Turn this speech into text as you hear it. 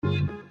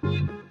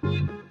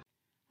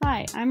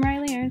Hi, I'm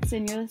Riley Ernst,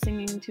 and you're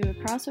listening to a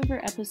crossover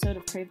episode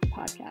of Crave the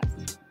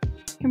Podcast.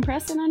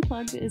 Compressed and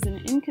Unplugged is an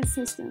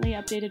inconsistently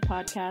updated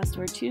podcast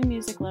where two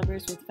music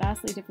lovers with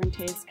vastly different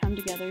tastes come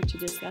together to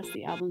discuss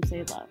the albums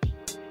they love.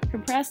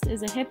 Compressed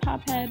is a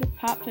hip-hop head,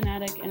 pop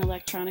fanatic, and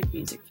electronic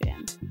music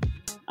fan.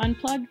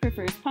 Unplugged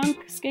prefers punk,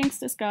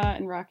 skanksta ska,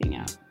 and rocking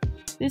out.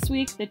 This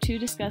week, the two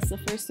discuss the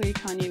first three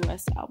Kanye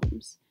West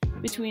albums.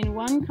 Between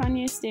one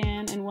Kanye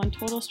stan and one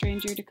total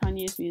stranger to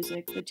Kanye's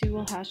music, the two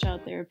will hash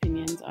out their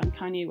opinions on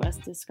Kanye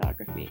West's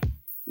discography.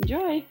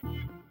 Enjoy!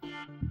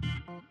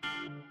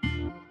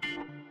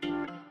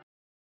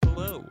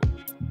 Hello.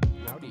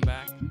 Howdy. Welcome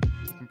back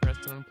to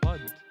Compressed and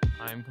Unplugged.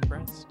 I'm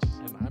Compressed.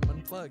 And I'm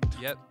Unplugged.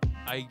 Yep.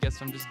 I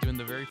guess I'm just doing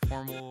the very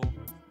formal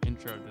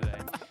intro today.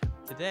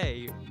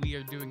 Today, we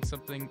are doing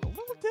something a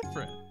little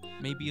different.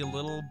 Maybe a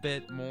little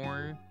bit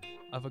more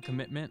of a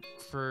commitment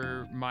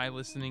for my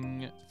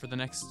listening for the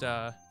next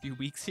few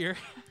weeks here.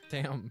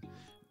 Damn.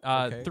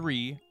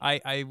 3.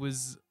 I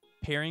was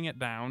paring it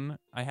down.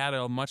 I had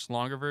a much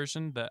longer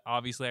version that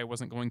obviously I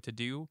wasn't going to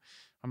do.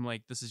 I'm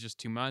like, this is just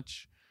too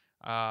much.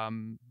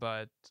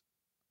 But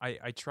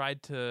I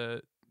tried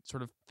to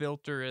sort of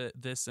filter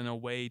this in a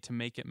way to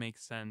make it make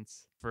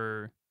sense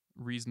for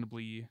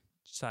reasonably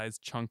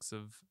sized chunks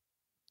of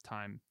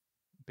time,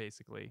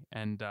 basically,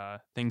 and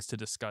things to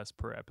discuss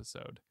per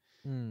episode.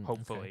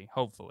 Hopefully.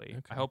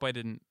 Okay. I hope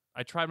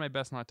I tried my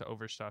best not to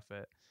overstuff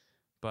it,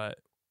 but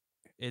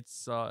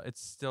it's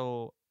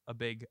still a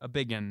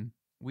biggin.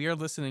 We are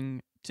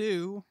listening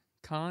to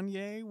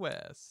Kanye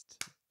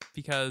West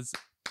because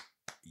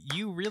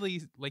you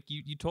really, like,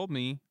 you told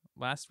me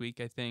last week,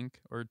 I think,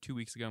 or 2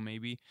 weeks ago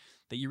maybe,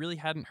 that you really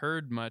hadn't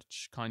heard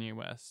much Kanye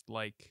West,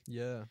 like,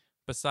 Yeah.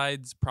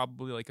 besides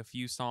probably like a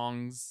few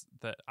songs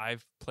that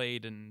I've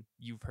played and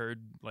you've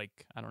heard,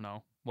 like, I don't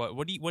know.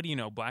 What do you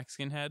know? Black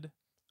Skinhead?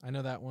 I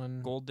know that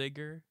one. Gold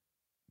Digger?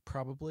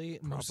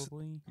 Probably.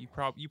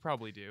 You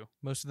probably do.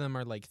 Most of them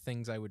are like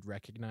things I would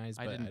recognize,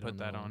 but I didn't don't put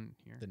that know on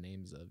here. the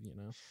names of,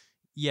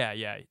 Yeah.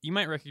 You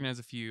might recognize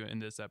a few in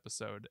this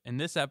episode. In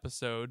this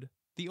episode,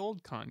 the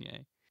old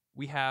Kanye,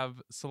 we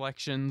have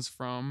selections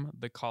from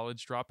The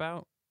College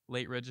Dropout,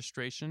 Late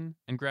Registration,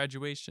 and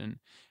Graduation.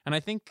 And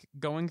I think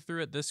going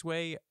through it this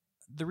way,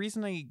 the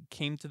reason I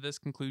came to this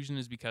conclusion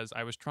is because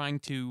I was trying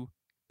to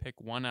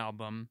pick one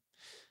album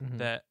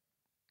that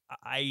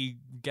I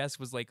guess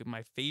was like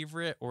my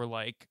favorite, or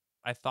like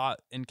I thought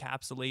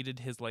encapsulated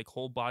his like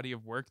whole body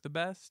of work the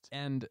best.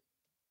 And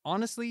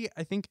honestly,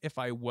 I think if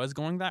I was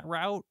going that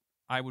route,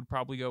 I would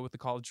probably go with The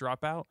College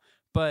Dropout.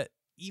 But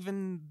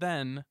even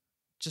then,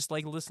 just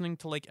like listening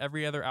to like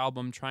every other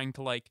album, trying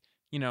to like,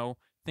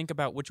 think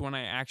about which one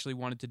I actually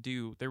wanted to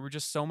do, there were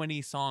just so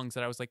many songs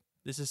that I was like,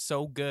 this is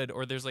so good,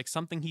 or there's like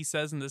something he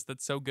says in this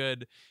that's so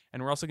good.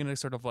 And we're also going to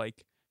sort of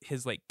like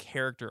his like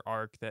character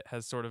arc that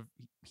has sort of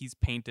he's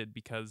painted,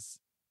 because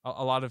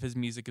a lot of his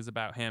music is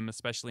about him,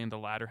 especially in the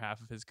latter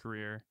half of his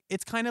career.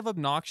 It's kind of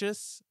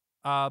obnoxious,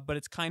 but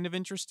it's kind of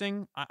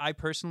interesting. I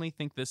personally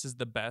think this is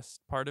the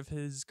best part of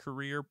his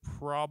career,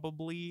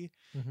 probably,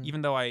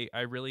 even though I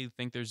really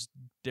think there's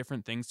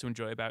different things to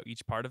enjoy about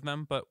each part of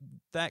them. But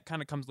that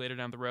kind of comes later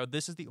down the road.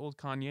 This is the old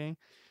Kanye.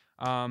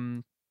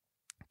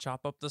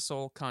 Chop up the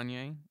soul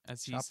Kanye,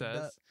 as he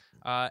says.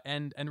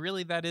 And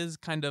really that is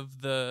kind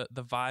of the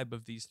vibe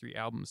of these three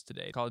albums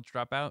today. College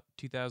Dropout,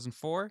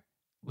 2004.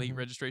 Late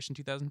Registration,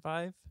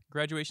 2005.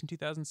 Graduation,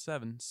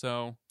 2007.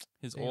 So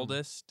his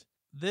oldest.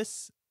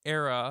 This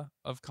era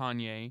of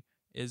Kanye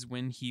is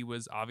when he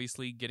was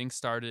obviously getting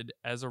started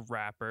as a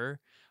rapper.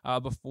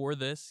 Before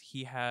this,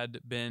 he had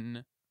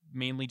been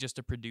mainly just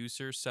a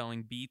producer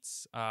selling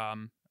beats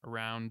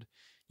around,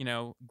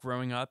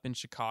 growing up in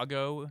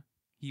Chicago.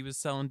 He was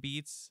selling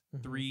beats,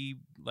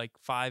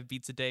 5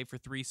 beats a day for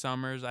 3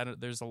 summers.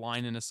 There's a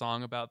line in a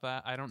song about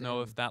that. I don't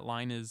know if that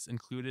line is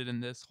included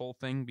in this whole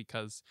thing,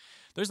 because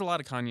there's a lot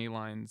of Kanye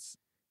lines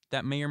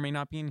that may or may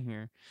not be in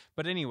here.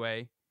 But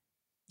anyway,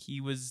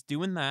 he was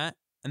doing that,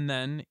 and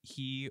then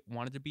he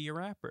wanted to be a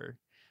rapper.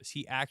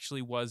 He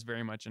actually was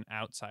very much an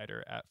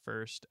outsider at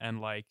first, and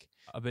like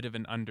a bit of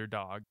an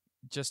underdog.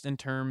 Just in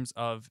terms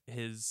of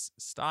his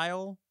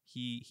style,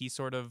 he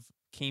sort of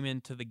came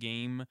into the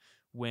game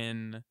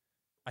when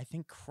I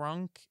think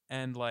crunk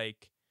and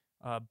like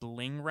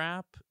bling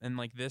rap and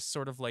like this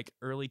sort of like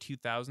early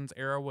 2000s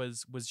era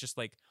was just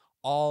like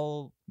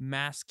all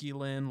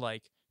masculine,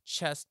 like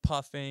chest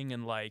puffing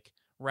and like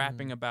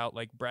rapping about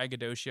like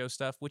braggadocio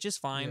stuff, which is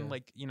fine.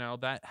 Like,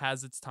 that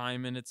has its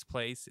time and its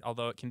place,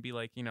 although it can be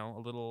like, a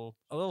little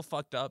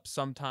fucked up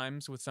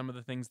sometimes with some of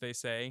the things they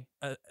say,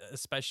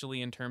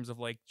 especially in terms of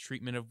like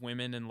treatment of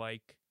women and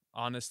like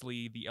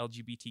honestly the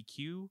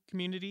LGBTQ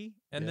community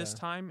in this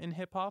time in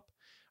hip hop.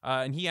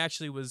 And he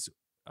actually was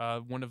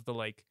one of the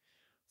like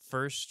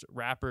first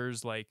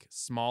rappers, like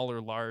small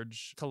or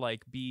large, to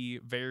like be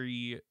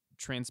very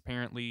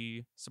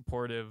transparently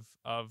supportive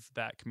of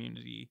that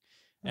community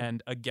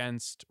and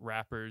against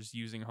rappers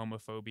using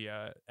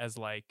homophobia as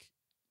like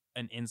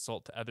an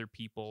insult to other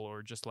people,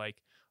 or just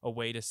like a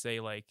way to say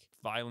like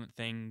violent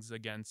things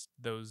against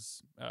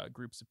those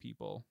groups of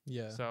people.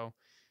 Yeah. So,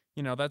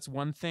 that's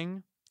one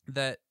thing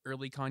that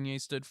early Kanye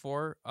stood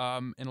for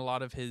in a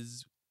lot of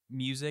his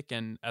music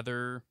and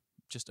other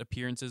just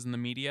appearances in the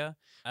media.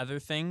 Other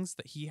things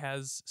that he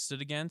has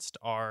stood against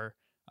are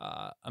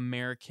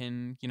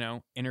American,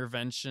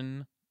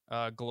 intervention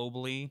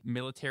globally,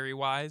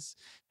 military-wise,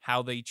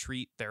 how they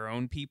treat their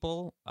own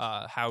people,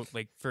 how,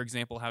 like, for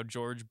example, how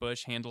George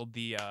Bush handled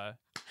the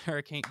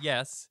hurricane.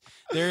 Yes,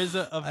 there is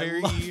a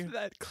very... I love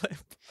that clip.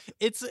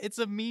 It's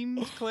a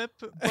meme clip,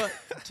 but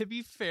to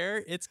be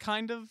fair, it's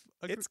kind of...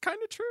 It's kind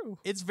of true.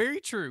 It's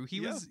very true. He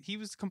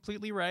was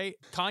completely right.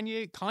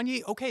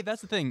 Kanye, okay,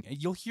 that's the thing.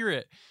 You'll hear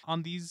it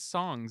on these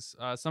songs.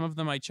 Some of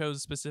them I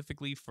chose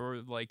specifically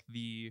for, like,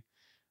 the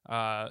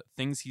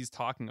things he's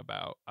talking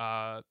about.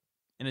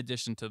 In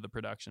addition to the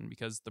production,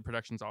 because the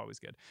production's always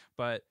good.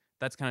 But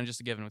that's kind of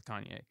just a given with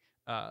Kanye.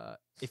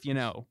 If you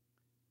know,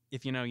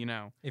 you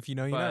know. If you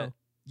know, you know.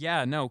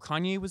 Yeah, no,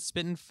 Kanye was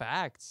spitting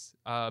facts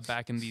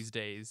back in these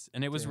days.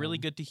 And it was really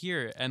good to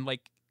hear. And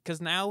like,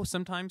 because now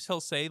sometimes he'll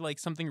say like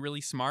something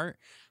really smart,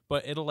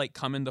 but it'll like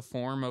come in the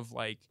form of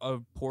like a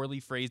poorly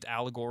phrased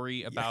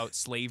allegory about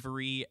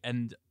slavery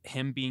and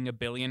him being a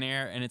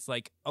billionaire. And it's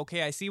like,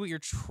 okay, I see what you're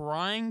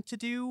trying to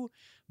do,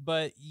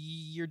 but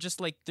you're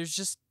just like, there's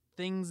just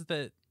things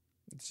that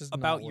it's just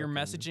about your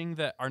messaging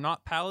that are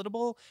not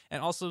palatable,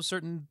 and also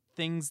certain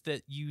things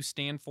that you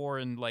stand for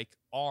and like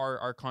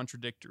are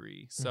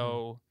contradictory.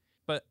 So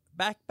but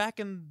back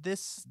in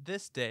this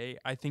day,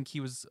 I think he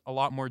was a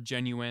lot more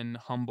genuine,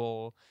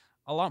 humble,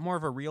 a lot more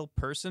of a real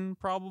person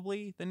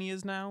probably than he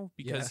is now,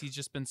 because he's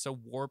just been so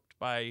warped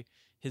by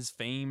his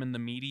fame and the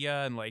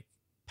media and like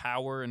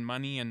power and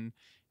money. And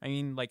I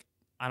mean, like,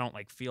 I don't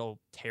like feel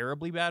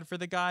terribly bad for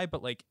the guy,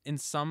 but like in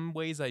some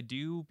ways I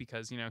do,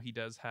 because he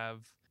does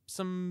have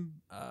some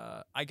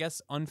I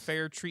guess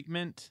unfair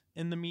treatment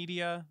in the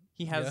media.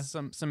 He has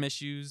some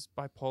issues,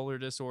 bipolar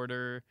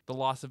disorder. The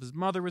loss of his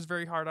mother was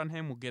very hard on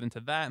him. We'll get into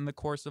that in the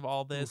course of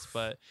all this.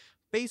 But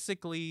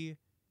basically,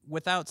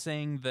 without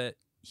saying that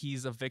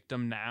he's a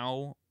victim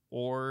now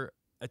or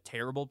a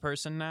terrible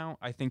person now,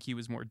 I think he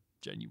was more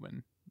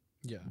genuine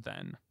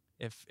then,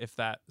 if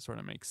that sort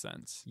of makes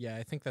sense. Yeah,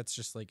 I think that's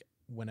just like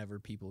whenever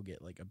people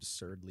get like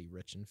absurdly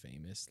rich and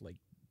famous, like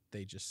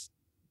they just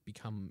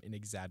become an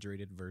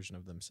exaggerated version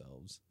of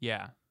themselves.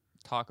 Yeah,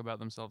 talk about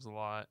themselves a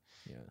lot.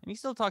 Yeah, and he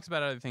still talks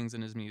about other things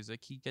in his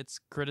music. He gets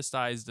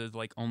criticized as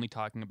like only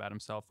talking about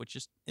himself, which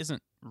just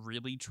isn't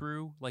really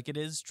true. Like, it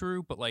is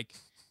true, but like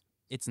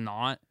it's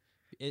not.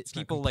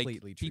 People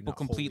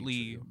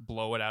completely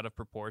blow it out of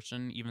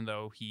proportion, even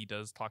though he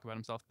does talk about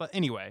himself. But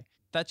anyway,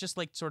 that's just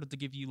like sort of to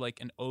give you like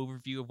an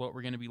overview of what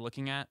we're going to be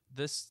looking at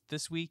this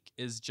week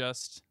is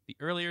just the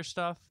earlier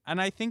stuff.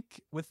 And I think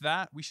with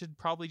that, we should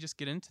probably just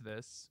get into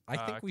this. I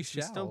think we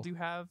shall. We still do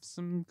have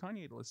some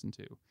Kanye to listen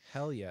to.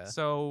 Hell yeah.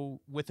 So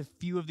with a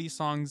few of these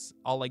songs,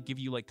 I'll like give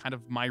you like kind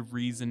of my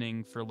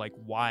reasoning for like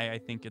why I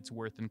think it's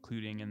worth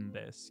including in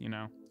this,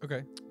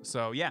 Okay.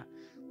 So yeah,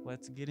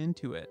 let's get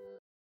into it.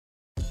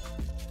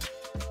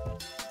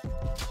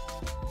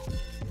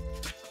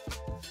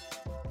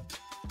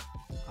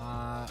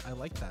 I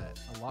like that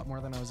a lot more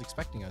than I was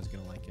expecting I was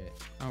gonna like it.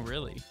 Oh,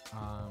 really?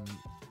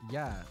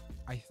 Yeah,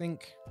 I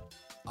think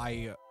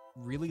I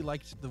really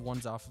liked the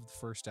ones off of the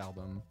first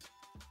album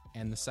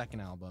and the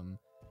second album,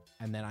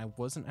 and then I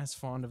wasn't as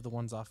fond of the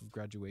ones off of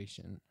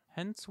Graduation.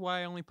 Hence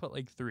why I only put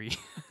like 3.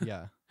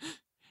 Yeah.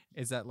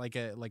 Is that like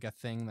a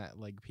thing that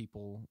like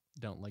people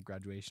don't like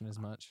Graduation as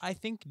much? I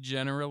think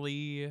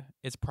generally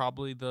it's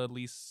probably the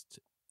least,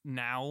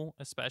 now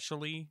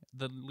especially,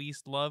 the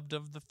least loved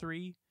of the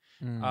 3.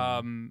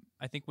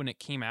 I think when it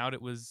came out,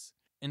 it was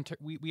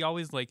we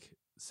always like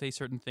say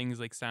certain things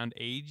like sound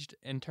aged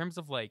in terms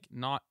of like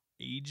not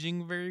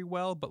aging very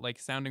well, but like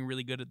sounding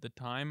really good at the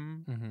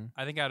time.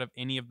 I think out of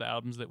any of the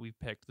albums that we've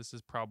picked, this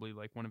is probably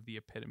like one of the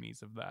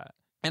epitomes of that.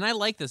 And I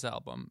like this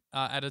album.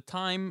 At a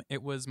time,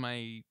 it was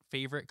my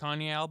favorite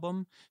Kanye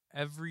album.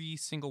 Every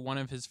single one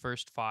of his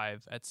first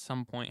 5 at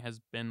some point has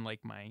been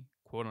like my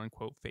quote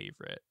unquote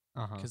favorite,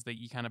 because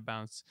you kind of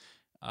bounce.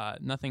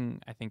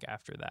 Nothing I think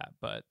after that,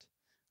 but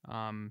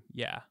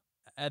yeah,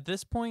 at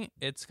this point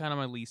it's kind of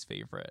my least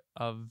favorite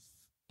of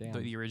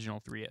the original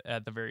 3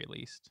 at the very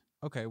least.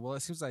 Okay, well,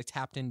 it seems I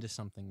tapped into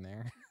something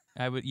there.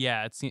 I would,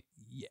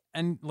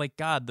 and like,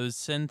 God, those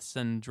synths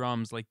and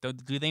drums, like,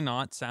 do they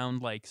not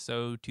sound like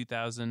so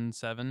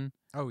 2007?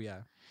 Oh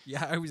yeah,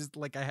 I was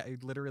like, I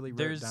literally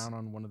wrote down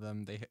on one of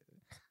them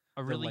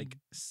a really like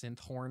synth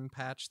horn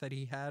patch that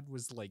he had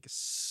was like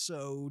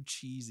so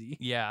cheesy.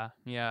 Yeah.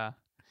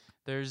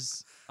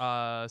 There's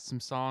some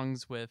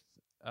songs with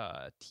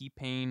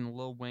T-Pain,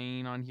 Lil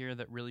Wayne on here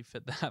that really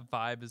fit that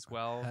vibe as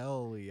well.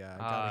 Hell yeah, I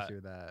gotta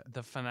hear that.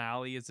 The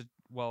finale is the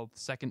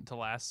second to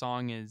last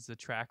song is a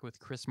track with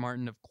Chris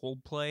Martin of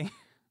Coldplay.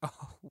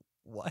 Oh,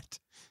 what?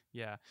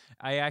 Yeah,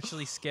 I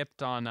actually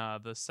skipped on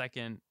the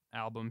second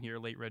album here,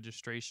 Late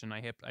Registration.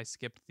 I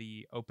skipped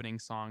the opening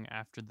song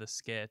after the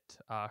skit,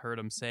 Heard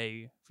 'Em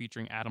Say,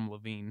 featuring Adam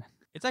Levine.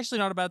 It's actually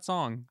not a bad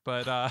song,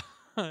 but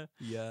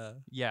Yeah.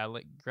 Yeah,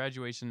 like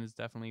Graduation is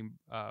definitely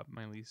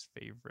my least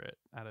favorite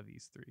out of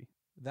these three.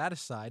 That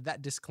aside,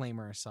 that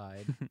disclaimer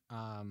aside,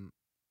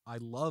 I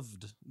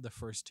loved the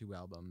first two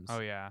albums. Oh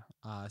yeah.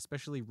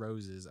 Especially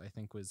Roses, I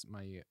think was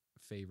my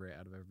favorite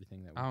out of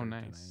everything that we Oh, heard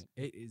nice.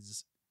 tonight.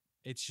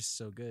 It's just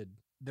so good.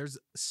 There's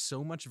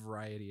so much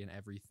variety in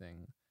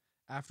everything.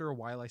 After a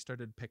while I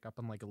started to pick up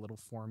on like a little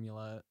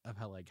formula of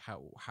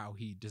how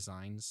he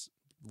designs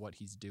what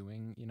he's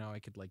doing. You know, I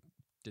could like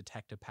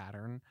detect a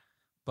pattern.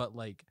 But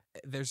like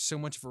there's so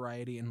much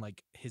variety in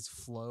like his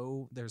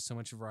flow. There's so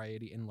much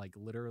variety in like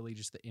literally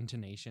just the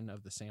intonation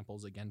of the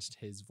samples against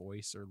his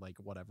voice or like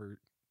whatever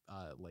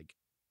like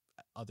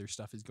other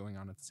stuff is going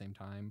on at the same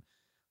time.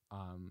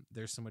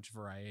 There's so much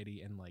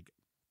variety in like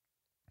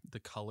the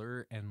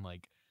color and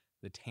like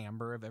the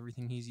timbre of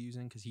everything he's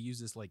using, because he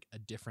uses like a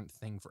different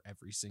thing for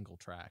every single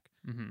track.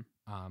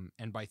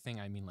 And by thing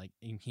I mean like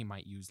he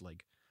might use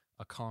like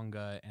a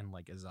conga and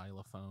like a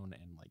xylophone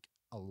and like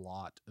a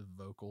lot of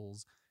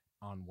vocals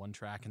on one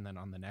track, and then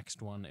on the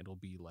next one it'll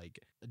be like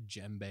a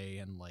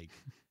djembe and like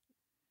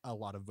a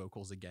lot of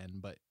vocals again,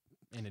 but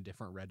in a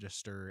different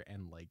register,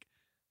 and like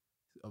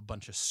a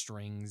bunch of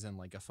strings and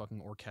like a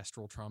fucking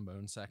orchestral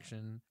trombone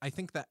section. I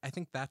think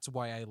that's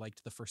why I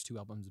liked the first two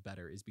albums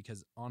better, is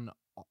because on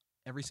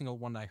every single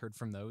one I heard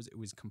from those, it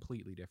was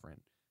completely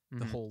different.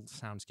 The whole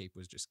soundscape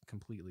was just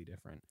completely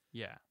different.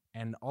 Yeah.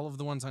 And all of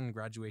the ones on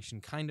Graduation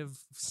kind of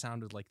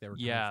sounded like they were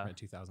coming from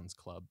a 2000s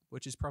club,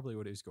 which is probably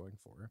what he was going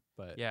for.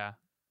 But yeah,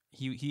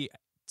 he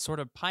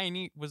sort of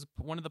was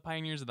one of the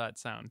pioneers of that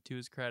sound, to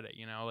his credit.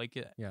 You know, like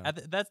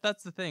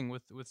that's the thing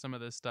with some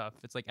of this stuff.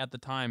 It's like at the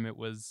time it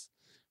was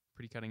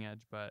pretty cutting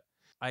edge, but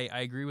I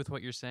agree with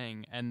what you're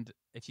saying. And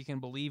if you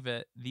can believe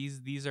it,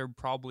 these are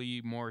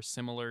probably more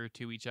similar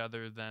to each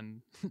other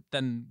than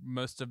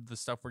most of the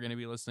stuff we're going to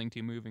be listening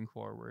to moving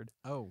forward.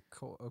 Oh,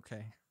 cool.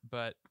 Okay.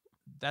 But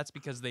that's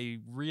because they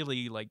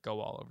really like go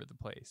all over the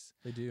place.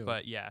 They do.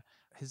 But yeah,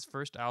 his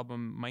first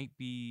album might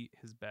be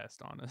his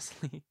best,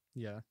 honestly.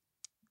 Yeah.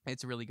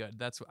 It's really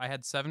good. I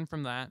had 7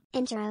 from that.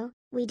 Intro,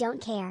 We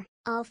Don't Care,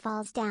 All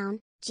Falls Down,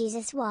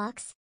 Jesus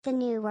Walks, The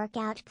New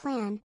Workout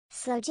Plan,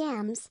 Slow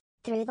Jams,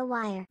 Through the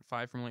Wire.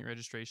 5 from Late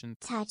Registration.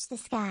 Touch the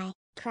Sky,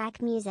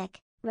 Crack Music,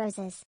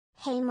 Roses,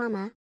 Hey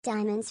Mama,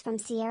 Diamonds from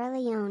Sierra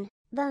Leone,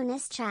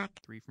 bonus track.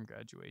 3 from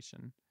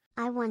Graduation.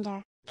 I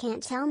Wonder,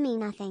 Can't Tell Me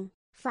Nothing,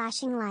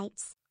 Flashing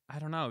Lights. I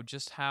don't know,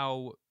 just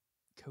how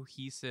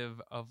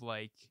cohesive of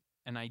like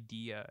an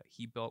idea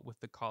he built with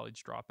The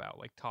College Dropout,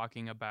 like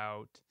talking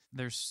about,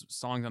 there's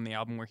songs on the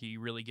album where he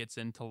really gets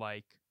into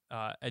like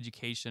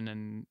education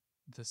and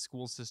the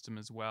school system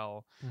as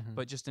well.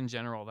 But just in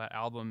general, that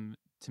album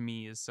to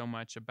me is so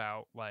much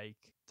about like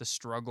the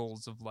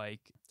struggles of like,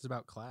 it's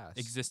about class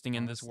existing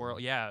in this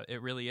world. Yeah,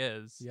 it really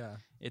is. Yeah.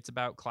 It's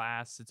about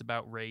class, it's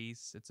about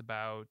race, it's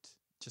about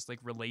just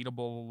like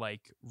relatable,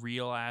 like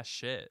real ass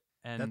shit.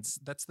 And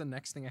that's the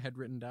next thing I had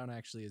written down,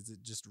 actually, is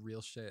it just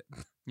real shit.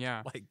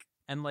 Yeah. Like,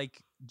 and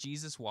like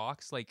Jesus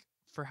Walks, like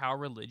for how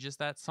religious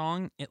that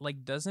song, it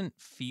like doesn't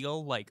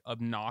feel like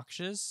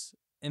obnoxious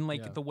in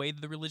like the way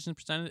that the religion is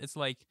presented. It's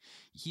like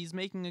he's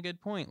making a good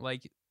point.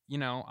 Like, you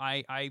know,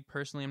 I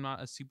personally am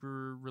not a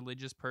super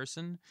religious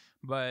person,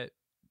 but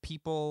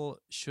people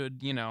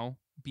should, you know,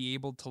 be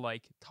able to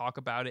like talk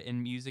about it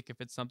in music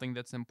if it's something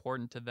that's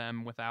important to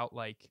them, without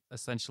like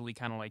essentially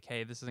kind of like,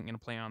 hey, this isn't going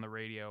to play on the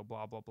radio,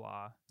 blah blah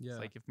blah. Yeah. It's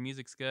like if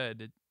music's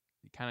good, it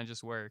kind of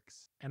just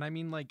works. And I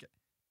mean, like,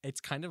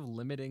 it's kind of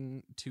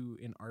limiting to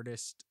an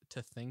artist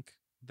to think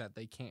that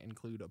they can't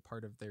include a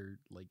part of their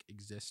like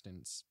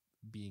existence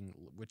being,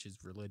 which is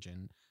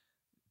religion,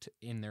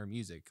 in their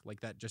music.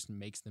 Like, that just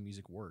makes the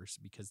music worse,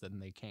 because then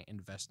they can't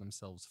invest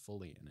themselves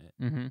fully in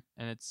it.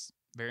 And it's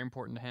very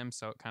important to him,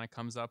 so it kind of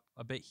comes up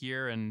a bit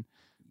here and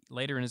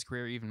later in his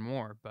career even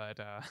more. But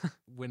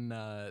when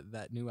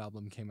that new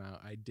album came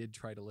out, I did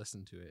try to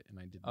listen to it, and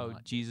I did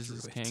not. Jesus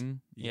is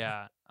King.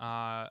 Yeah.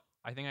 I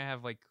think I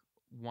have like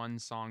one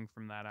song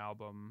from that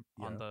album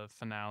on the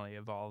finale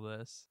of all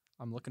this.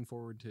 I'm looking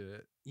forward to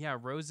it. Yeah,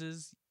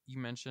 Roses, you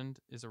mentioned,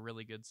 is a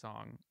really good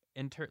song.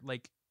 In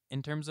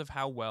terms of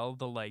how well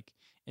the like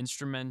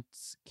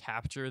instruments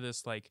capture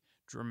this like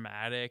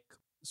dramatic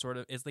sort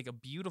of, it's like a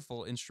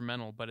beautiful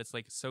instrumental, but it's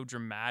like so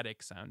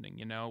dramatic sounding,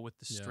 you know, with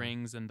the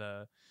strings and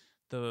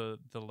the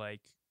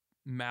like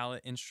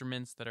mallet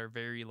instruments that are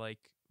very like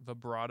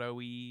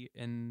vibrato-y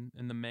in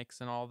the mix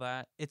and all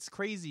that. It's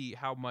crazy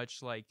how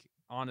much like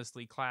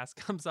honestly class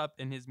comes up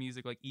in his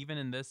music. Like even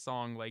in this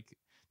song, like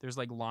there's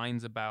like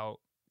lines about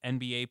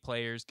NBA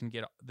players can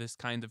get this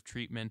kind of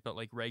treatment, but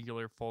like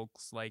regular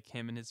folks like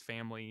him and his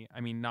family,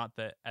 I mean, not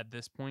that at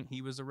this point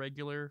he was a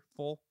regular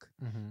folk,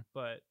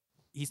 but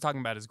he's talking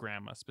about his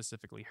grandma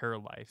specifically, her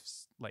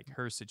life's like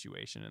her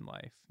situation in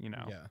life, you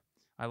know. Yeah.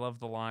 I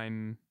love the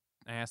line,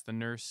 I asked the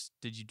nurse,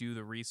 did you do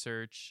the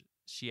research?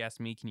 She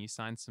asked me, can you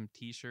sign some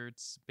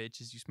t-shirts?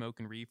 Bitches, you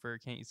smoking reefer,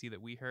 can't you see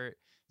that we hurt?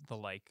 The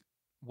like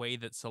way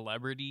that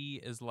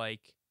celebrity is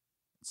like,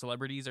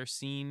 celebrities are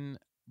seen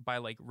by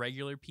like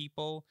regular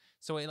people,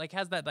 so it like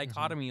has that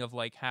dichotomy of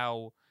like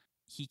how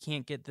he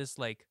can't get this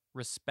like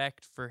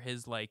respect for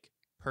his like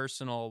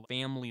personal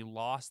family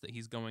loss that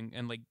he's going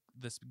and like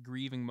this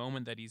grieving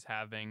moment that he's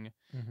having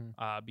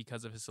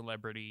because of his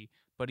celebrity.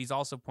 But he's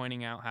also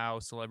pointing out how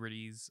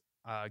celebrities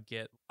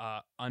get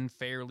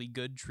unfairly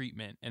good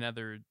treatment in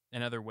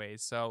other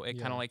ways. So it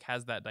kind of like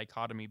has that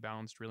dichotomy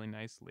balanced really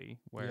nicely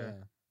where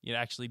it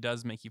actually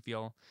does make you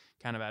feel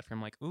kind of bad for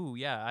him. Like, ooh,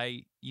 yeah,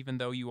 even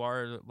though you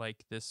are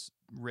like this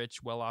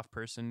rich, well-off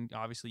person,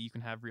 obviously you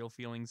can have real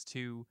feelings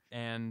too,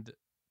 and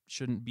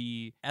shouldn't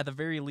be, at the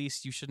very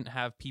least, you shouldn't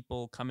have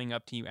people coming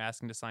up to you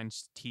asking to sign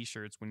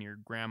t-shirts when your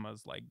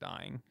grandma's like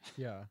dying.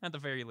 Yeah. At the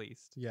very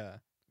least. Yeah.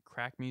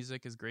 Crack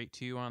music is great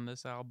too on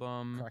this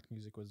album. Crack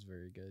music was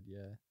very good,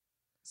 yeah.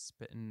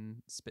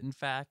 Spitting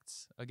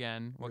facts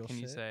again. What Real can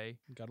you shit. say?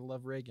 Gotta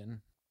love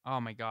Reagan. Oh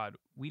my God.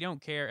 We Don't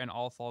Care and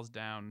All Falls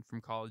Down from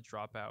College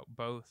Dropout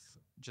both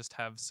just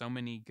have so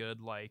many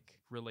good, like,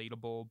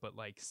 relatable but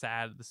like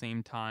sad at the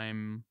same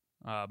time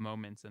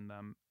moments in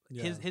them.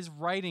 Yeah. His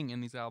writing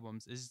in these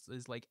albums is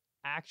like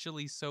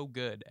actually so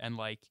good and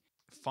like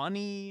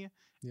funny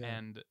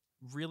and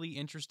really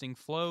interesting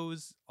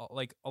flows.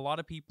 Like, a lot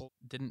of people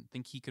didn't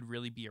think he could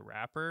really be a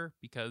rapper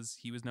because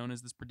he was known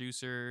as this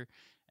producer,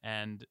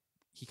 and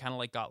he kind of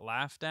like got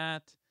laughed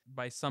at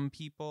by some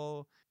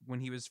people when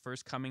he was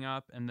first coming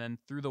up. And then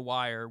Through the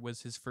Wire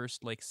was his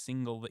first like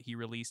single that he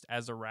released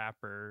as a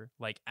rapper,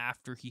 like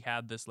after he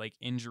had this like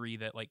injury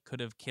that like could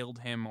have killed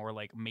him or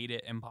like made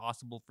it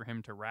impossible for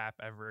him to rap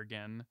ever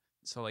again.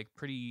 So like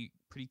pretty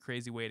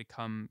crazy way to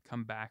come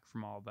back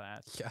from all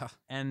that. Yeah.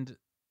 And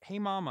Hey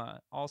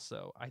Mama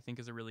also I think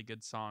is a really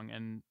good song,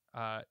 and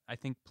I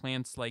think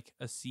plants like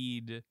a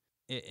seed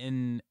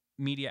in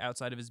media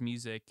outside of his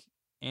music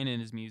and in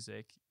his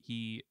music.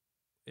 He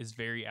is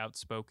very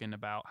outspoken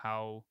about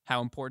how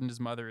important his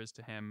mother is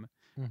to him.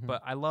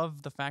 But I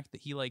love the fact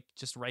that he like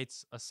just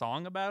writes a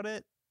song about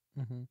it,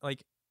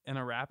 like in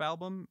a rap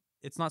album.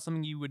 It's not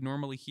something you would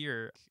normally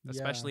hear,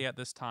 especially at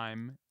this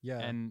time. Yeah.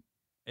 And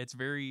it's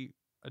very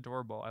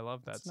adorable. I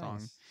love that song.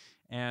 Nice.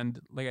 And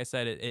like I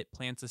said, it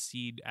plants a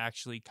seed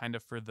actually kind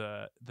of for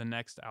the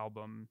next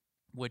album,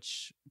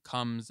 which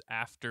comes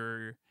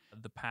after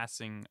the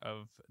passing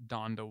of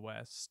Donda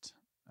West.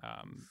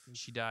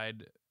 She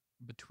died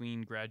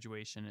between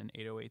Graduation and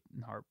 808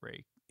 and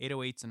Heartbreak.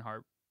 808s and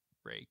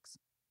Heartbreaks,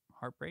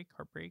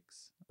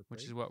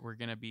 which is what we're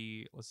going to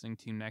be listening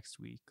to next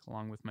week,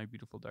 along with My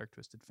Beautiful Dark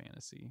Twisted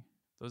Fantasy.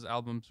 Those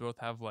albums both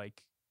have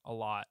like a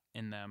lot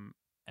in them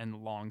and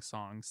long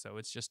songs, so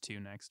it's just 2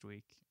 next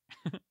week.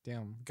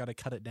 Damn, gotta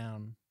cut it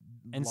down.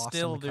 And Lost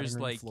still on the there's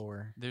cutting room like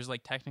floor. there's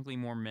like technically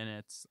more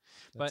minutes.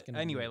 That's But gonna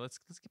anyway, be- let's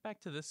get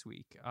back to this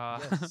week.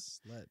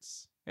 Yes,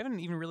 let's. We haven't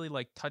even really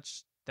like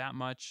touched that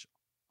much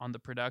on the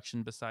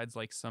production besides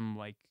like some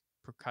like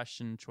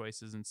percussion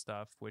choices and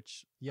stuff,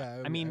 which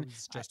Yeah, I mean, I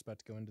was just about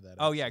to go into that.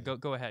 oh yeah, actually.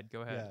 go ahead.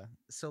 Yeah.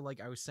 So like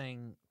I was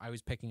saying, I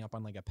was picking up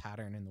on like a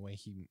pattern in the way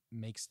he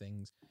makes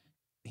things.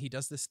 He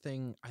does this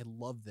thing. I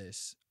love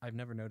this. I've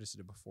never noticed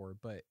it before,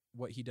 but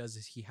what he does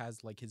is he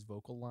has like his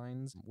vocal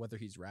lines, whether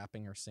he's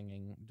rapping or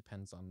singing,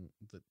 depends on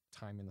the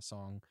time in the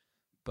song,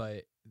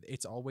 but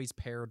it's always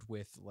paired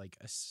with like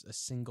a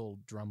single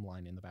drum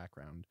line in the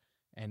background.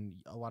 And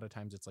a lot of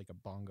times it's like a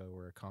bongo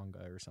or a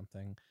conga or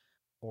something,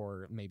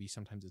 or maybe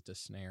sometimes it's a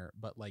snare,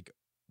 but like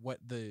what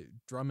the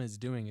drum is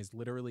doing is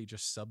literally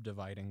just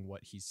subdividing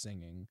what he's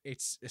singing.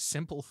 It's a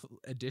simple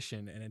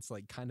addition, and it's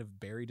like kind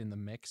of buried in the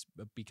mix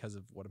because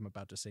of what I'm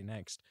about to say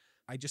next.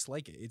 I just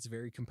like it. It's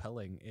very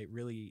compelling. It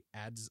really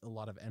adds a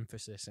lot of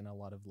emphasis and a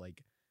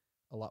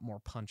lot more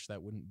punch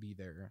that wouldn't be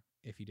there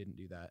if he didn't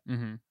do that.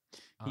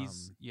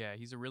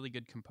 He's a really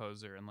good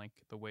composer, and like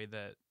the way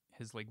that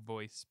his like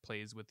voice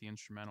plays with the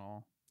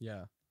instrumental,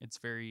 it's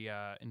very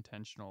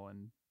intentional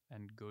and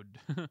good.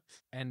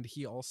 And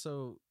he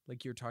also,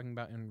 like you're talking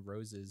about in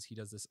Roses, he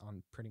does this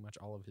on pretty much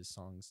all of his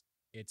songs.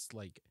 It's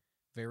like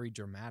very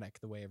dramatic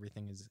the way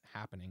everything is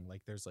happening.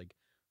 Like there's like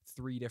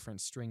 3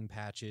 different string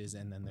patches,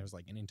 and then there's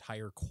like an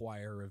entire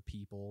choir of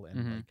people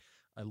and like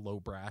a low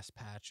brass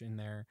patch in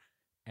there,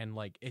 and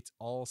like it's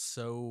all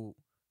so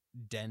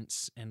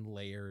dense and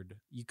layered.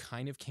 You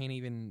kind of can't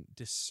even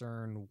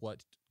discern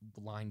what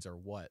lines are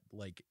what.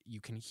 Like you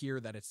can hear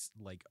that it's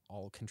like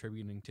all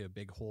contributing to a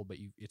big whole, but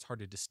it's hard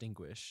to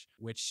distinguish,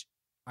 which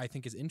I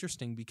think is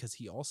interesting because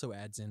he also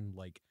adds in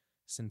like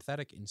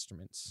synthetic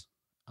instruments.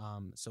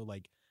 So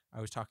like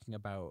I was talking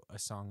about a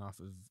song off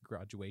of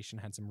Graduation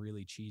had some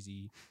really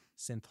cheesy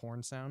synth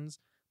horn sounds,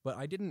 but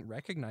I didn't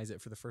recognize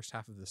it for the first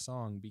half of the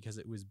song because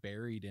it was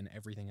buried in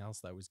everything else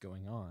that was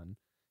going on.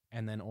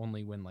 And then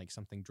only when like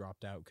something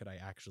dropped out could I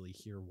actually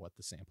hear what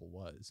the sample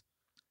was.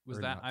 Was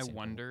Or that not I sample.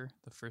 Wonder,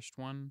 the first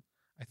one?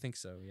 I think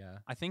so, yeah.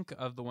 I think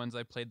of the ones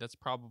I played, that's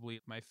probably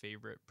my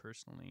favorite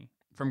personally.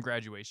 From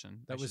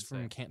Graduation. That I was should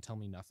from say. Can't Tell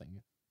Me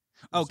Nothing.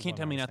 Oh, was the Can't one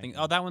Tell I Me was Nothing. thinking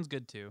Oh, of. that one's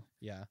good too.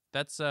 Yeah.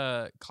 That's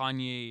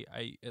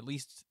Kanye. At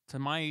least to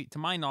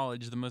my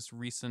knowledge, the most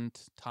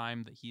recent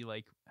time that he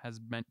like has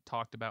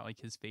talked about like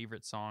his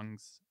favorite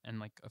songs, and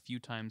like a few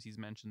times he's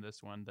mentioned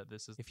this one, that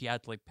this is, if he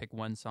had to like pick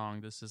one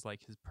song, this is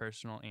like his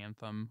personal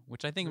anthem,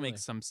 which I think Really?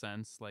 makes some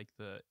sense, like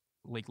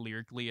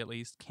lyrically at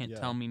least. Can't Yeah.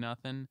 Tell Me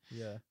Nothing.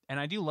 Yeah. And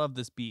I do love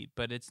this beat,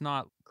 but it's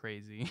not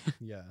crazy.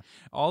 Yeah.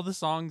 All the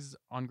songs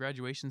on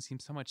Graduation seem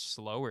so much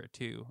slower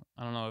too.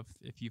 I don't know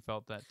if you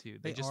felt that too.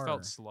 They just are.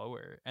 felt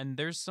slower. And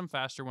there's some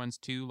faster ones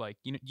too, like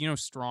you know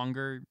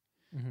Stronger.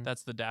 Mhm.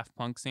 That's the Daft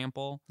Punk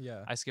sample.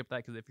 Yeah. I skipped that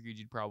because I figured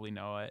you'd probably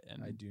know it.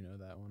 And I do know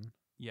that one.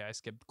 yeah, I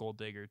skipped Gold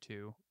Digger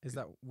too.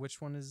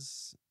 Which one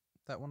is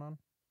that one on?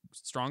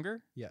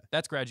 Stronger? Yeah.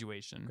 That's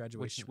Graduation.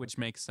 Graduation, Which okay.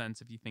 makes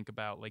sense if you think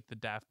about like the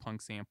Daft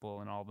Punk sample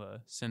and all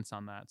the synths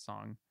on that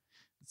song.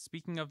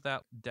 Speaking of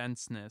that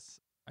denseness,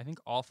 I think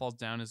All Falls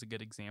Down is a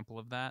good example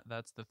of that.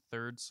 That's the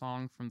third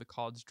song from the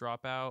College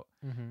Dropout.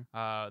 Mm-hmm.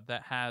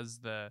 That has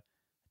the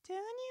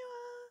telling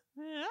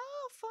you it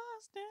all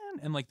falls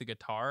down and like the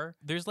guitar.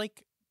 There's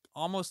like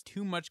almost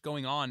too much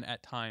going on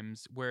at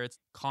times where it's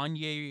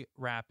Kanye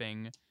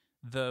rapping,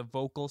 the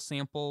vocal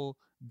sample,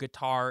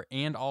 guitar,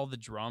 and all the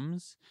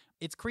drums.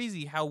 It's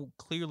crazy how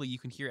clearly you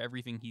can hear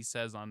everything he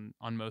says on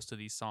most of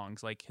these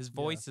songs. Like his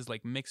voice is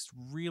like mixed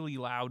really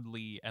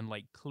loudly and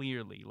like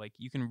clearly. Like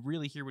you can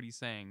really hear what he's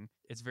saying.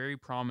 It's very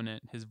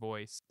prominent, his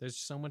voice. There's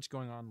so much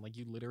going on. Like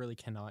you literally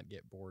cannot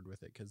get bored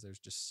with it because there's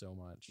just so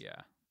much.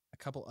 Yeah. A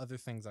couple other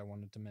things I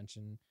wanted to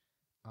mention.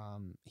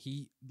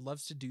 He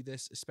loves to do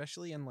this,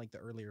 especially in like the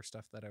earlier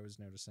stuff that I was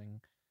noticing.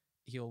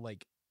 He'll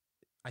like,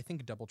 I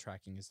think double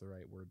tracking is the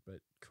right word, but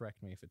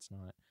correct me if it's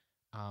not.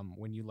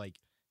 When you like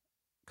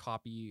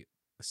copy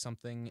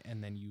something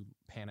and then you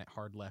pan it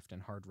hard left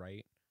and hard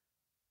right,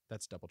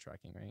 that's double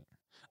tracking, right?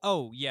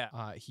 Oh,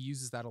 yeah. He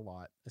uses that a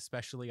lot,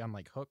 especially on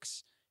like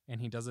hooks,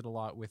 and he does it a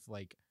lot with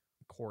like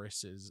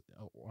choruses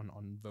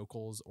on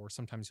vocals, or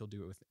sometimes he'll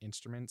do it with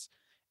instruments.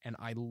 And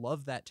I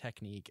love that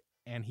technique,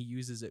 and he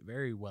uses it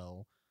very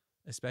well.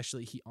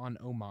 Especially on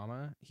Oh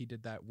Mama, he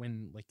did that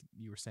when, like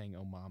you were saying,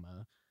 Oh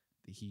Mama,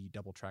 he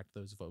double tracked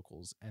those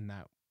vocals, and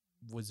that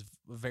was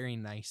a very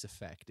nice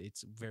effect.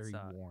 It's very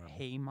warm.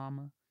 Hey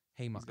Mama.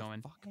 Hey Mama. He's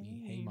going, Fuck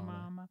me. Hey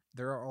Mama.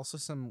 There are also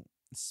some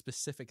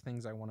specific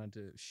things I wanted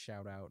to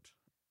shout out.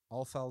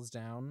 All Falls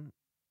Down,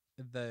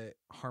 the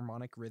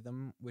harmonic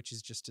rhythm, which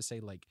is just to say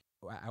like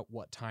at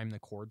what time the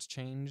chords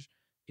change,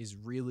 is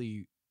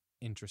really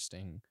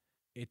interesting.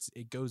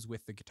 It goes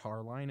with the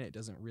guitar line. It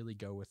doesn't really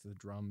go with the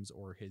drums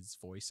or his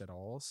voice at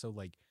all. So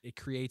like it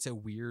creates a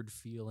weird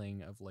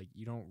feeling of like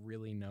you don't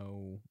really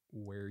know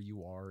where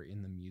you are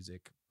in the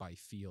music by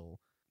feel.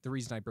 The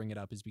reason I bring it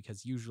up is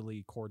because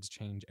usually chords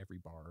change every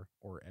bar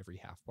or every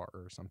half bar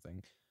or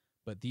something.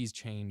 But these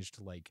changed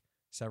like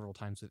several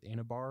times within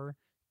a bar,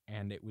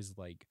 and it was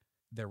like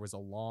there was a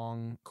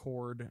long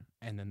chord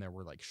and then there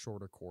were like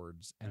shorter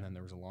chords, and then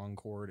there was a long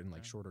chord and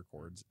like shorter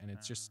chords, and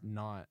it's just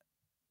not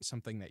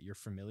something that you're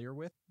familiar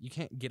with. You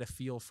can't get a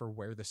feel for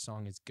where the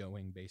song is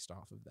going based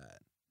off of that,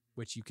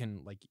 which you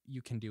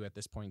can do at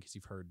this point because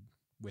you've heard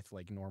with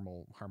like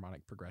normal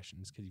harmonic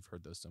progressions, because you've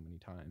heard those so many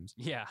times.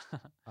 Yeah.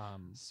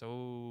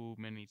 So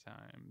many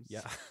times.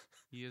 Yeah.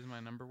 He is my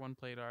number one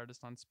played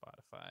artist on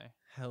Spotify.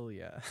 Hell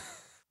yeah.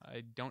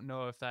 I don't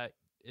know if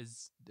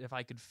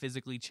I could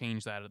physically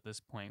change that at this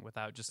point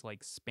without just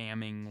like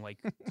spamming, like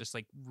just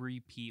like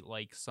repeat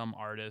like some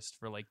artist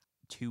for like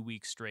 2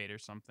 weeks straight or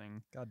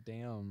something. God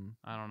damn.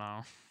 I don't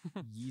know.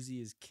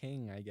 Yeezy is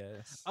king, I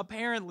guess.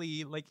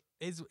 Apparently, like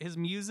his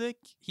music,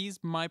 he's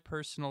my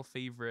personal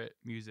favorite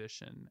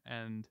musician,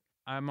 and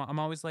I'm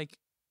always like,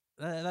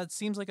 that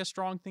seems like a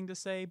strong thing to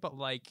say, but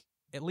like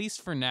at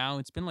least for now,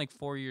 it's been like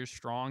 4 years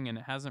strong, and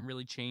it hasn't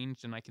really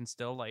changed, and I can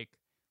still like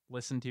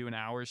listen to an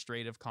hour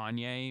straight of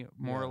Kanye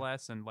more or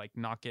less and like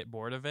not get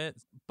bored of it.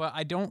 But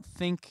I don't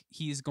think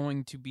he's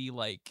going to be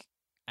like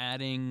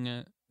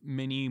adding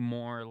many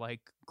more like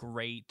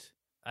great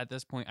at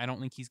this point. I don't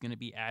think he's going to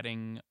be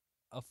adding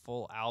a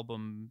full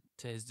album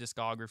to his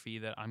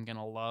discography that I'm going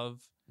to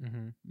love.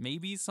 Mm-hmm.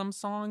 Maybe some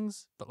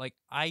songs, but like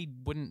I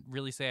wouldn't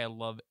really say I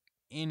love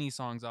any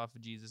songs off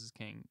of Jesus is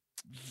King.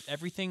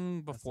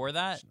 Everything before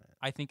that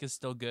I think is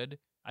still good.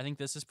 I think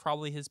this is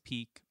probably his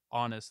peak,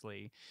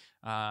 honestly.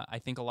 I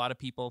think a lot of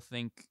people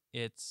think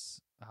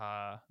it's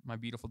My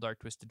Beautiful Dark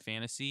Twisted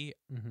Fantasy.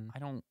 Mm-hmm. I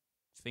don't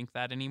think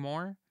that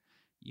anymore,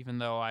 even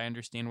though I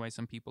understand why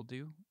some people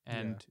do.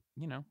 And,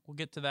 you know, we'll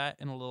get to that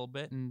in a little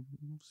bit and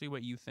see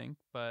what you think.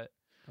 But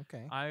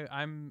okay,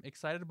 I'm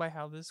excited by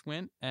how this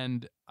went,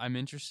 and I'm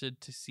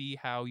interested to see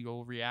how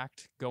you'll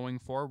react going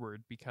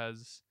forward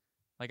because,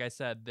 like I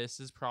said, this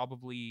is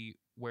probably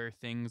where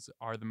things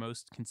are the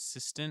most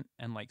consistent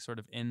and like sort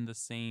of in the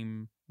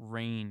same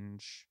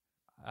range,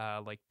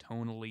 like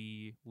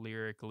tonally,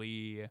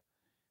 lyrically,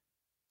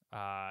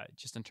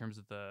 just in terms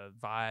of the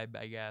vibe,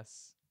 I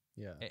guess.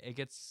 Yeah, it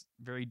gets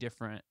very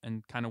different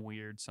and kind of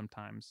weird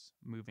sometimes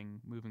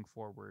moving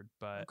forward.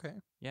 But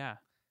okay, yeah,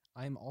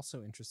 I'm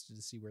also interested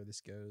to see where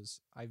this goes.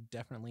 I've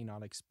definitely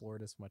not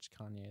explored as much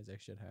Kanye as I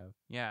should have.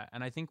 Yeah,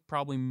 and I think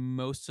probably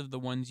most of the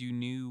ones you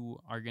knew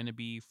are going to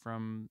be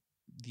from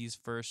these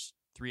first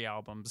 3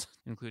 albums,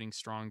 including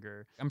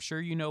Stronger. I'm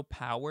sure you know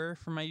Power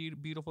from My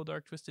Beautiful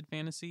Dark Twisted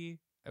Fantasy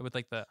with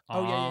like the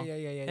I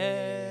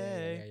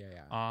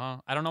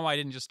don't know why I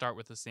didn't just start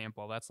with the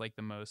sample. That's like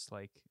the most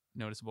like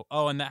noticeable.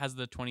 Oh, and that has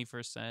the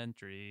 21st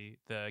Century,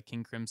 the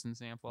King Crimson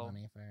sample.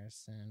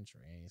 21st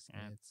Century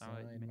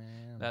Schizoid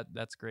Man.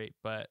 That's great.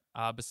 But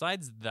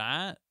besides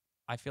that,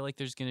 I feel like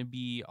there's going to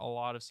be a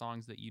lot of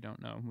songs that you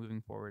don't know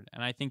moving forward.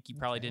 And I think you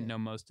probably didn't know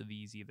most of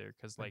these either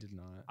because like I did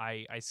not.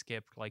 I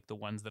skipped like the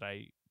ones that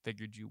I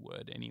figured you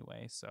would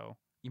anyway. So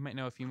you might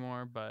know a few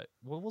more, but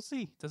we'll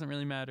see. It doesn't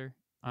really matter.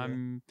 Yeah.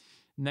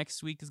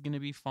 Next week is going to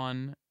be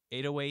fun.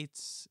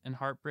 808s and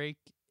Heartbreak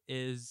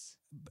is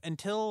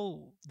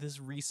until this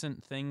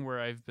recent thing where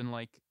I've been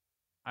like,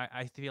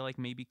 I feel like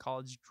maybe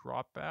College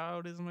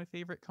Dropout is my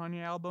favorite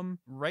Kanye album.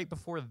 Right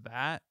before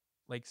that,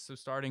 like, so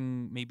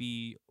starting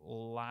maybe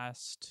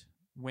last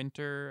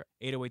winter,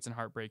 808s and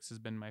Heartbreaks has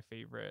been my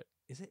favorite.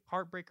 Is it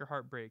Heartbreak or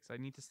Heartbreaks? I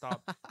need to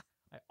stop.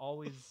 I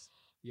always...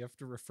 You have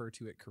to refer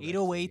to it correctly.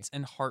 808s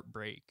and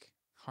Heartbreak.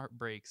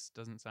 Heartbreaks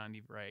doesn't sound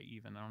right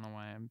even. I don't know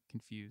why I'm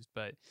confused.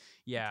 But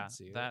yeah,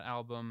 that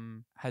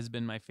album has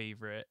been my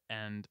favorite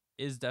and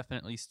is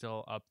definitely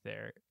still up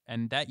there.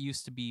 And that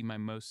used to be my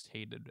most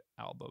hated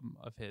album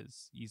of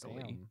his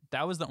easily. Damn.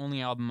 That was the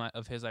only album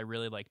of his I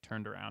really like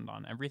turned around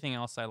on. Everything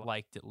else I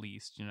liked at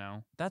least, you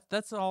know.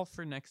 That's all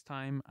for next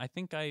time. I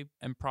think I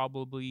am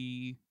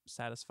probably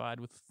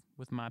satisfied with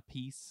my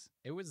piece.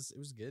 It was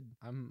good.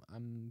 I'm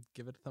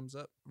give it a thumbs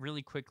up.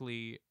 Really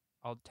quickly,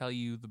 I'll tell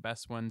you the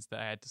best ones that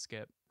I had to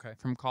skip. Okay.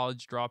 From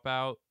College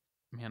Dropout,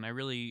 man, I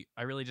really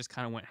just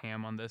kind of went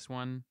ham on this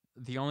one.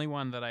 The only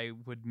one that I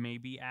would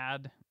maybe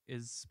add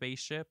is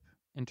Spaceship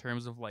in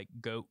terms of like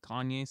GOAT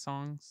Kanye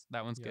songs.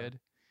 That one's good.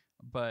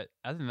 But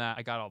other than that,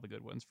 I got all the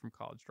good ones from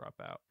College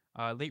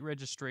Dropout. Late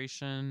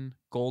Registration,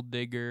 Gold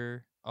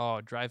Digger,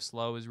 Drive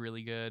Slow is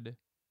really good.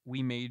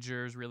 We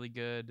Major is really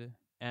good.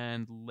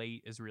 And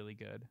Late is really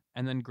good.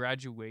 And then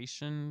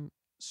Graduation,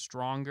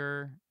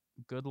 Stronger,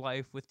 Good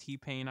Life with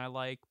T-Pain I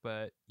like,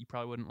 but you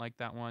probably wouldn't like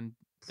that one.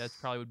 That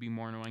probably would be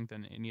more annoying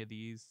than any of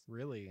these.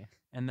 Really?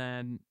 And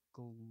then,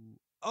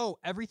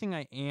 Everything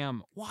I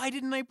Am. Why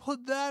didn't I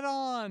put that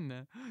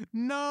on?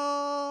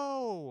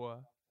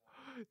 No,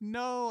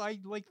 I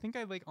think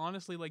I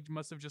honestly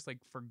must have just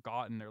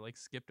forgotten or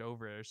skipped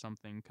over it or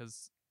something,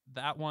 because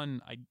that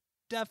one I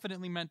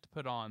definitely meant to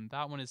put on.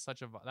 That one is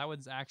that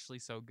one's actually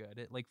so good.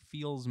 It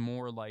feels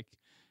more like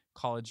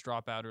College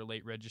Dropout or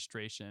Late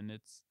Registration.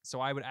 So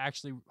I would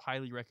actually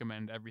highly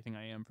recommend Everything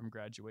I Am from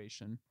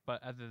Graduation.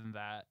 But other than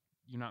that,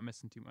 you're not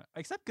missing too much.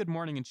 Except Good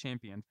Morning and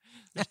Champion.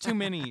 There's too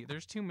many.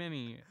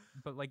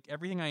 But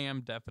Everything I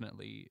Am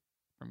definitely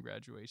from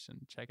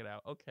Graduation. Check it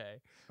out. Okay.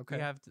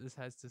 This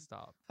has to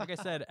stop. Like I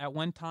said, at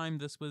one time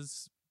this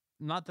was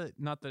not that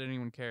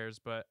anyone cares,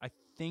 but I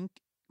think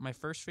my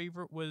first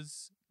favorite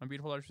was My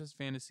Beautiful Dark Twisted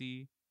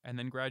Fantasy, and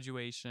then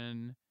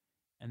Graduation,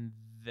 and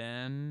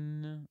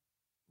then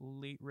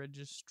Late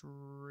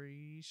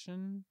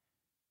Registration,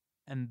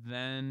 and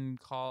then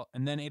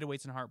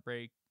 808s and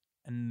Heartbreak,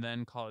 and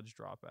then College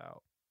Dropout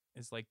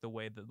is the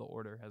way that the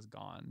order has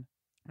gone.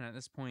 And at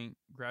this point,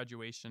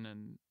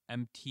 Graduation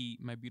and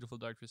My Beautiful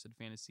Dark Twisted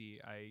Fantasy,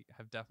 I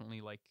have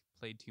definitely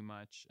played too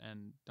much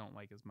and don't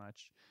like as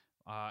much.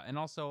 And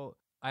also,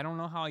 I don't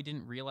know how I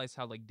didn't realize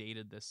how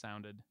dated this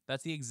sounded.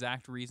 That's the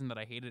exact reason that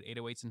I hated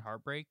 808s and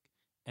Heartbreak.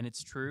 And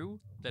it's true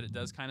that it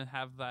does kind of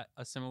have a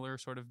similar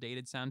sort of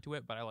dated sound to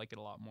it, but I like it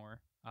a lot more.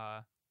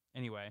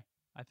 Anyway,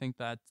 I think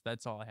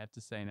that's all I have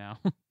to say now.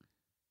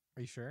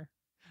 Are you sure?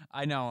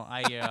 I know.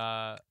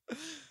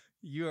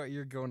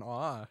 You're going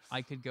off.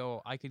 I could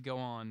go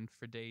on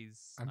for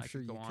days. I'm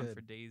sure you could. I could go on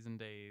for days and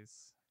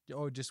days.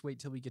 Oh, just wait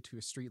till we get to a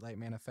Streetlight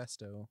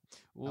Manifesto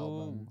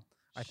album.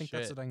 I think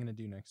that's what I'm going to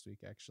do next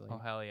week, actually. Oh,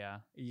 hell yeah.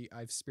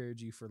 I've spared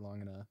you for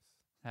long enough.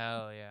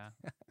 Hell yeah.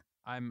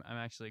 I'm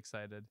actually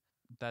excited.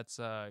 That's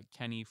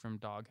Kenny from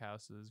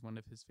Doghouse is one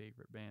of his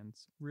favorite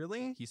bands.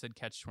 Really? He said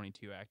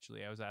Catch-22,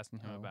 actually. I was asking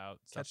him about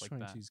stuff like that.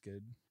 Catch-22's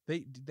good.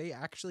 They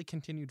actually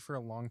continued for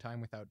a long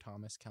time without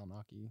Thomas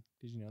Kalnaki.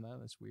 Did you know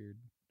that? That's weird.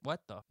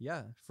 What the?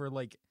 Yeah, for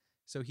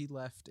so he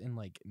left in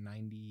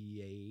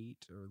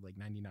 98 or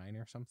 99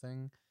 or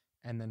something.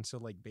 And then so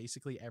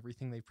basically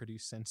everything they've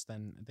produced since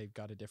then, they've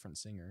got a different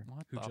singer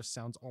who just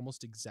sounds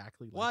almost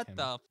exactly like him. What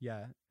the?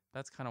 Yeah.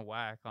 That's kind of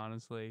whack,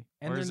 honestly.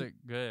 And or is it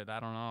good? I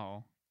don't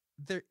know.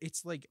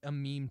 It's a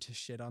meme to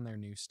shit on their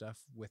new stuff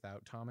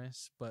without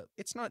Thomas, but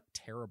it's not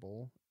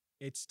terrible.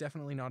 It's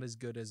definitely not as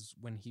good as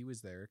when he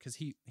was there, because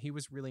he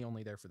was really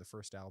only there for the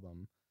first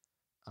album.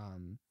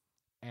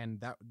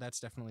 And that's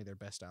definitely their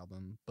best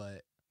album,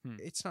 but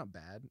it's not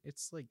bad.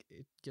 It's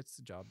it gets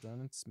the job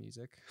done. It's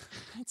music.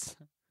 It's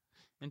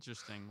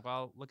interesting.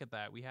 Well, look at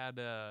that. We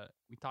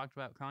talked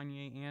about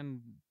Kanye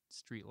and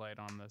Streetlight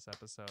on this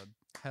episode.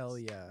 Hell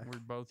yeah. We're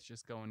both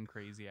just going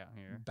crazy out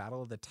here.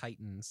 Battle of the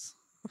Titans.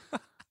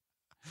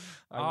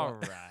 All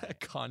right. A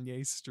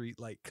Kanye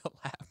Streetlight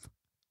collab.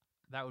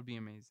 That would be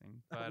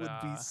amazing. That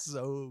would be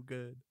so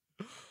good.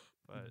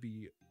 But it'd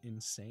be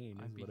insane.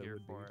 I'd be here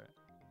for it.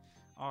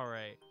 All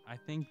right, I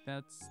think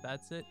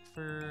that's it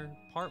for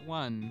part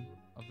 1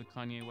 of the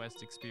Kanye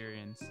West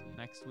experience.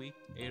 Next week,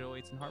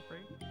 808s and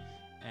Heartbreak,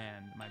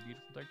 and My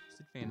Beautiful Dark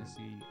Twisted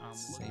Fantasy. Looking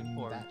Same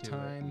forward bat to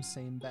time, it.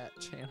 same bat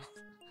channel.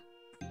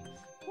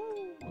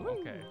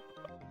 Okay.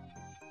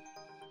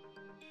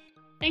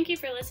 Thank you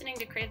for listening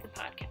to Crave the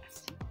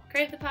Podcast.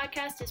 Crave the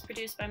Podcast is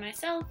produced by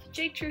myself,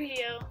 Jake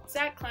Trujillo,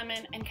 Zach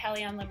Clement, and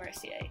Kellyanne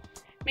Lemercier.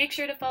 Make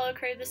sure to follow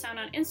Crave the Sound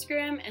on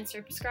Instagram and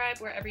subscribe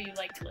wherever you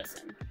like to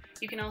listen.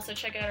 You can also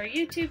check out our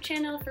YouTube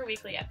channel for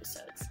weekly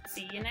episodes.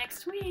 See you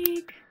next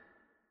week!